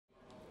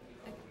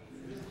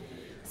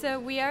So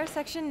we are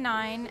section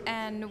 9,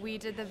 and we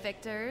did The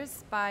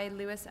Victors by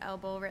Louis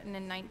Elbel, written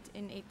in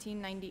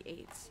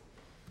 1898.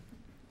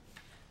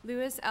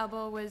 Louis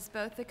Elbel was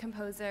both the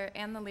composer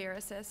and the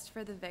lyricist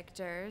for The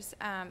Victors.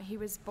 He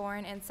was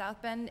born in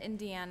South Bend,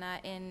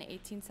 Indiana in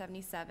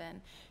 1877.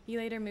 He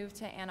later moved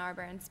to Ann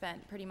Arbor and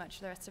spent pretty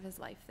much the rest of his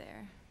life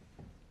there.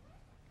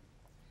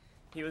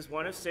 He was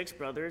one of 6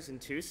 brothers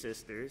and 2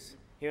 sisters.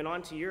 He went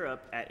on to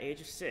Europe at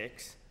age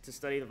 6 to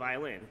study the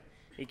violin.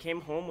 He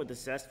came home with a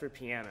zest for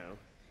piano.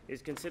 He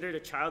was considered a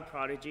child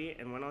prodigy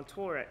and went on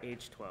tour at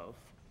age 12.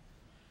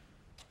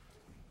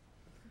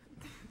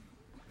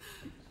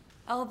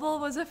 Elbel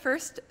was a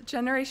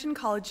first-generation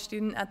college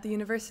student at the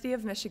University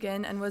of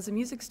Michigan and was a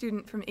music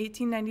student from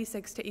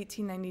 1896 to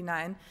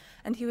 1899,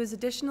 and he was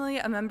additionally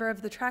a member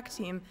of the track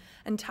team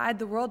and tied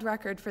the world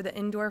record for the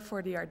indoor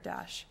 40-yard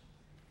dash.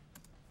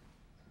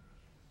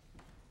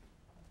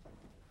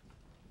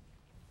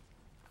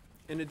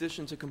 In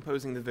addition to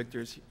composing The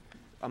Victors,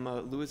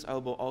 Louis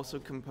Elbel also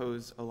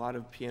composed a lot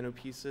of piano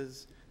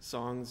pieces,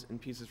 songs,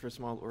 and pieces for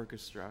small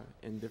orchestra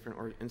in different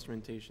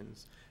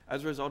instrumentations.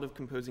 As a result of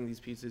composing these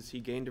pieces, he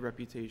gained a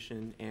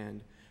reputation,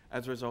 and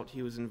as a result,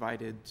 he was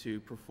invited to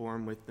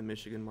perform with the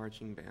Michigan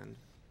Marching Band.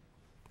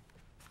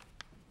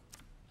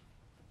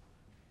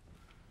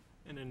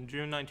 And in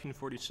June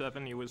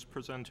 1947, he was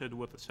presented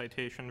with a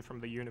citation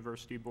from the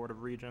University Board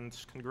of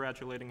Regents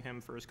congratulating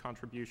him for his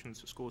contributions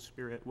to school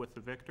spirit with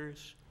the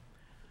Victors.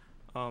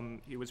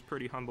 He was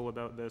pretty humble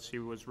about this. He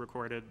was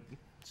recorded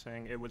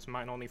saying, "It was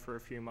mine only for a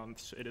few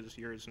months. It is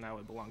yours now.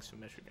 It belongs to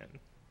Michigan."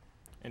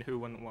 And who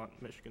wouldn't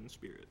want Michigan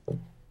spirit?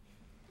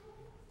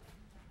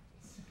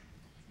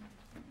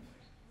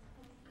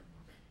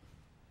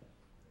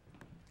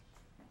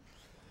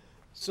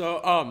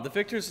 So The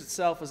Victors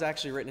itself was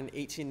actually written in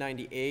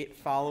 1898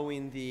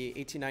 following the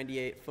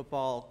 1898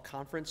 football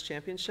conference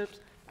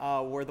championships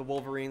where the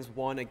Wolverines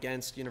won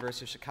against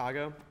University of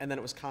Chicago, and then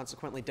it was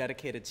consequently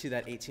dedicated to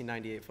that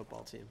 1898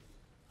 football team.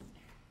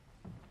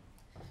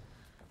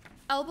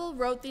 Elbel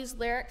wrote these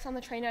lyrics on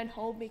the train ride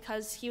home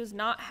because he was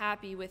not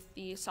happy with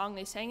the song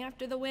they sang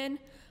after the win.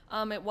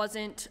 It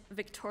wasn't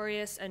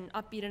victorious and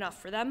upbeat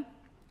enough for them.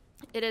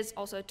 It is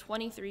also a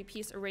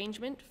 23-piece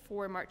arrangement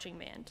for marching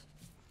band.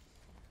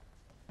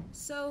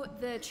 So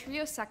the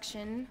trio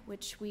section,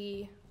 which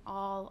we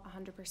all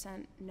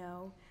 100%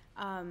 know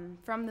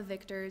from The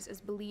Victors,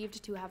 is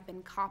believed to have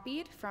been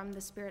copied from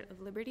The Spirit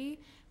of Liberty,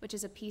 which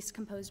is a piece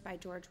composed by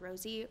George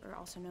Rosie, or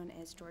also known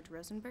as George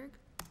Rosenberg.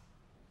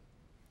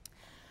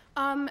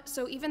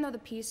 So even though the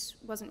piece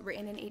wasn't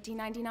written in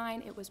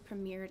 1899, it was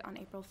premiered on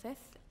April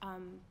 5th.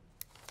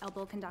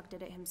 Elbel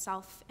conducted it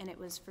himself, and it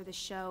was for the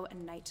show A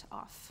Night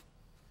Off.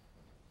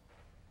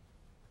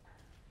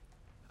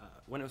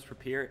 When it was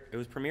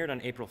premiered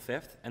on April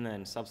 5th, and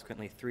then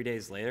subsequently 3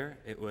 days later,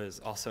 it was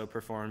also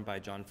performed by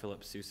John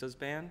Philip Sousa's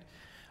band,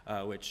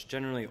 which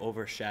generally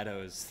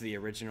overshadows the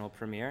original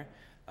premiere.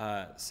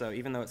 So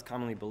even though it's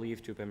commonly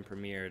believed to have been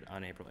premiered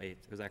on April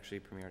 8th, it was actually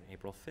premiered on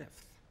April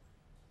 5th.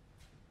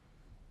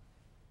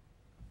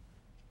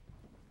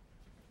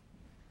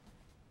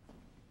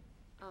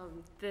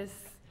 This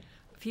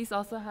piece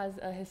also has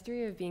a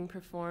history of being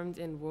performed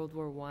in World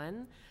War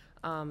I.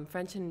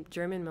 French and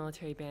German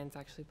military bands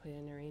actually played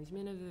an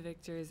arrangement of The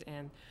Victors,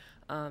 and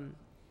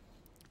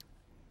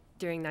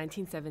during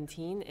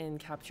 1917 in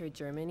captured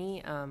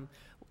Germany,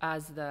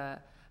 as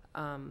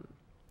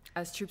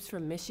troops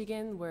from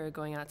Michigan were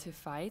going out to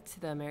fight,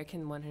 the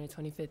American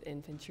 125th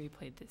Infantry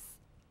played this.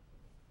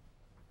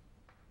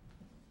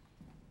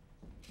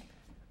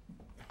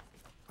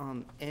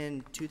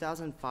 In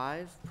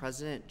 2005,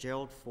 President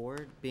Gerald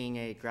Ford, being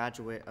a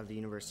graduate of the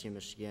University of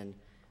Michigan,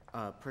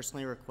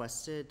 personally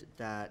requested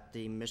that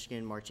the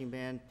Michigan Marching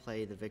Band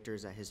play The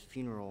Victors at his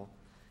funeral,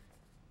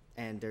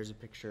 and there's a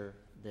picture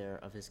there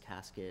of his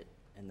casket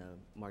and the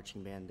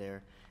marching band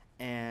there.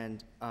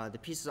 And the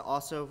piece is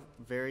also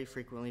very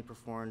frequently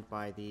performed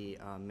by the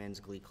Men's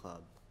Glee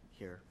Club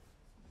here.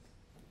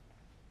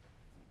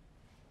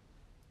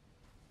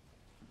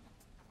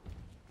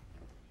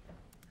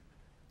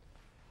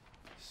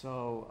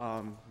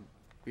 So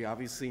we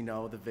obviously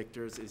know The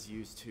Victors is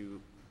used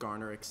to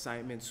garner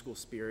excitement, school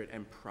spirit,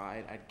 and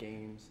pride at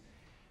games,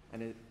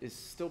 and it is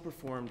still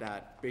performed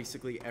at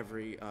basically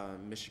every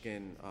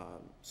Michigan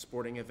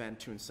sporting event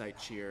to incite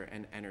cheer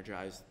and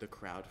energize the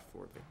crowd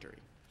for victory.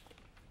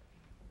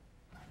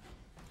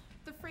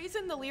 The phrase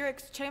in the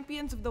lyrics,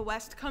 "Champions of the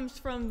West," comes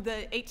from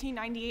the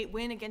 1898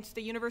 win against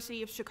the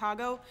University of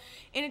Chicago.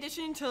 In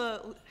addition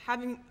to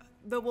having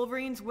the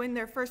Wolverines win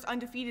their first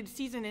undefeated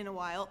season in a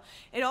while,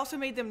 it also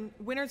made them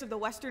winners of the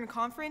Western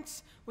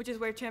Conference, which is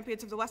where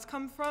Champions of the West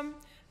come from.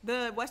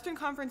 The Western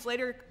Conference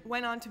later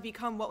went on to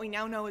become what we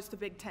now know as the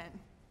Big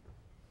Ten.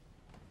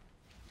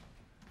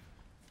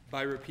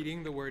 By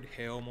repeating the word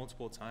 "hail"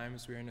 multiple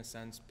times, we are in a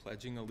sense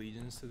pledging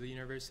allegiance to the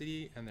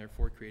university and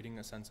therefore creating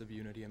a sense of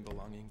unity and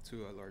belonging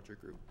to a larger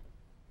group.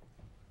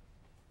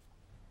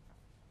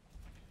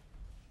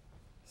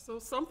 So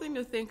something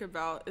to think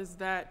about is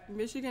that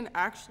Michigan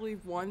actually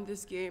won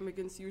this game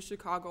against U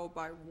Chicago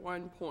by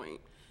 1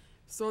 point.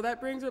 So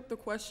that brings up the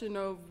question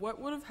of what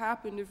would have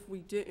happened if we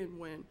didn't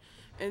win.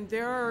 And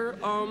there are,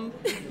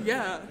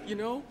 yeah, you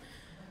know?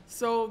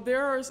 So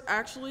there's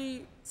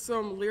actually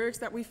some lyrics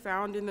that we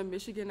found in the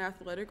Michigan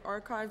Athletic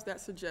Archives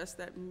that suggest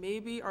that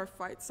maybe our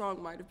fight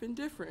song might have been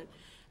different.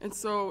 And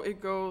so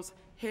it goes,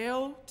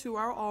 hail to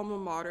our alma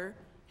mater,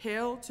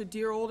 hail to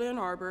dear old Ann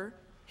Arbor,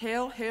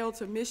 hail, hail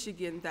to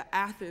Michigan, the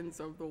Athens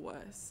of the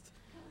West.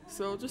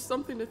 So just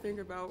something to think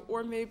about.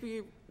 Or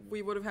maybe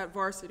we would have had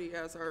varsity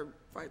as our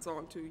fight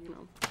song too, you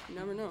know, you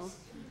never know.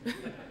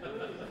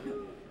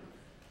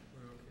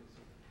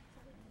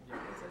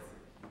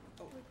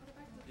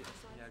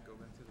 Yeah, go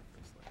back to the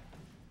first slide.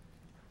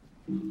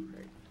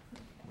 Great.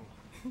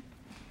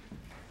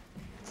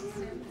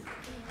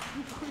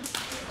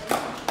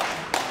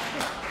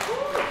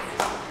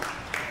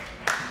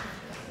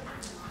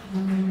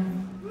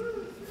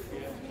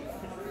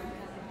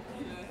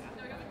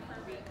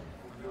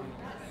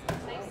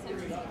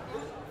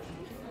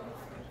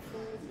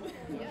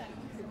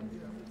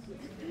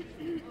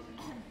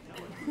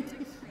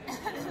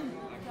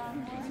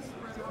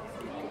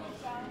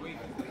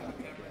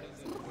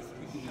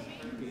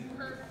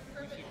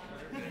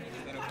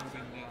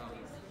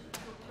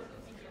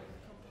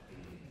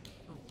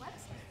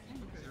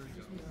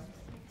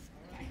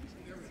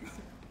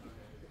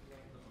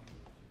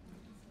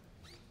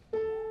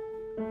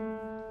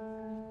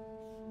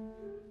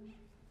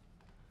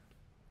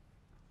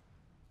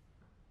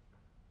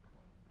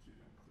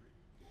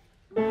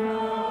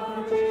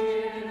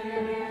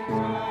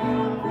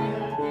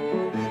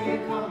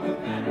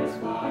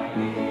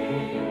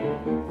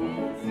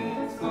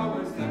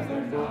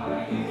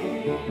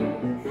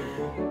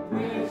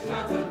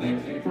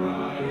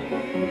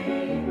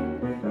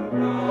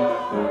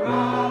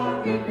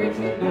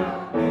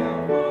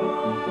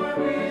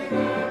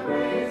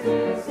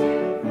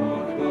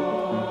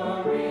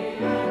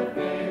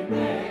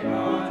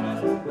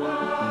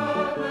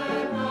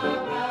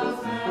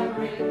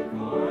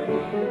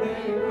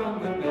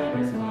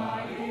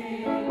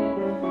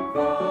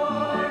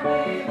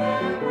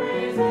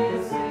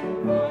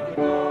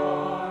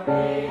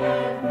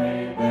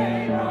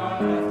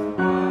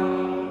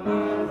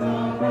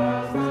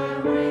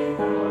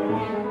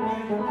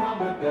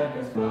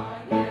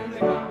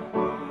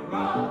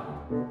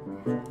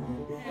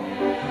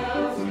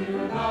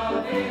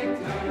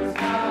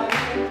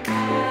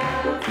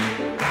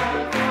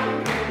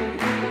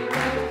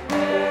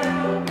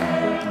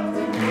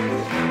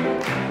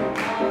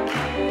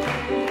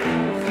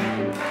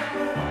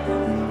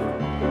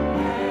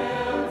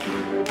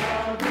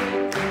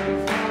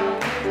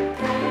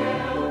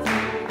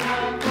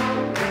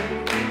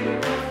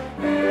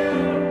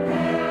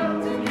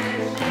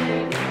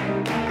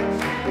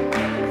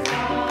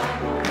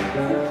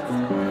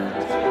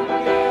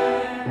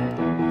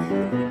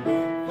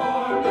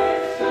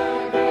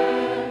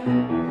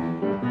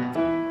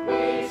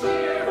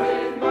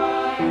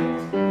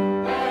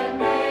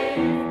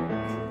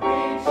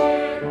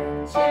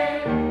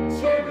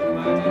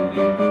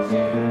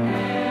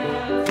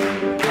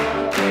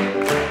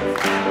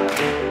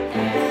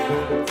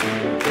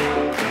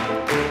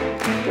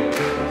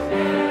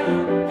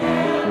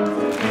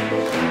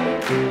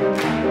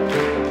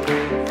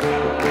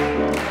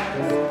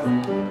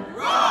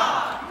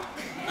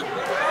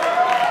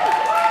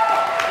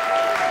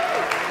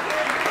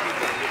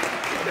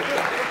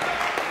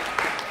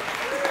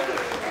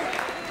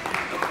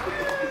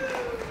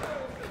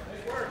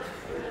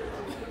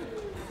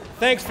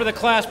 Thanks for the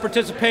class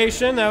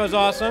participation. That was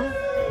awesome.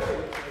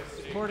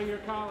 Supporting your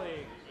colleagues.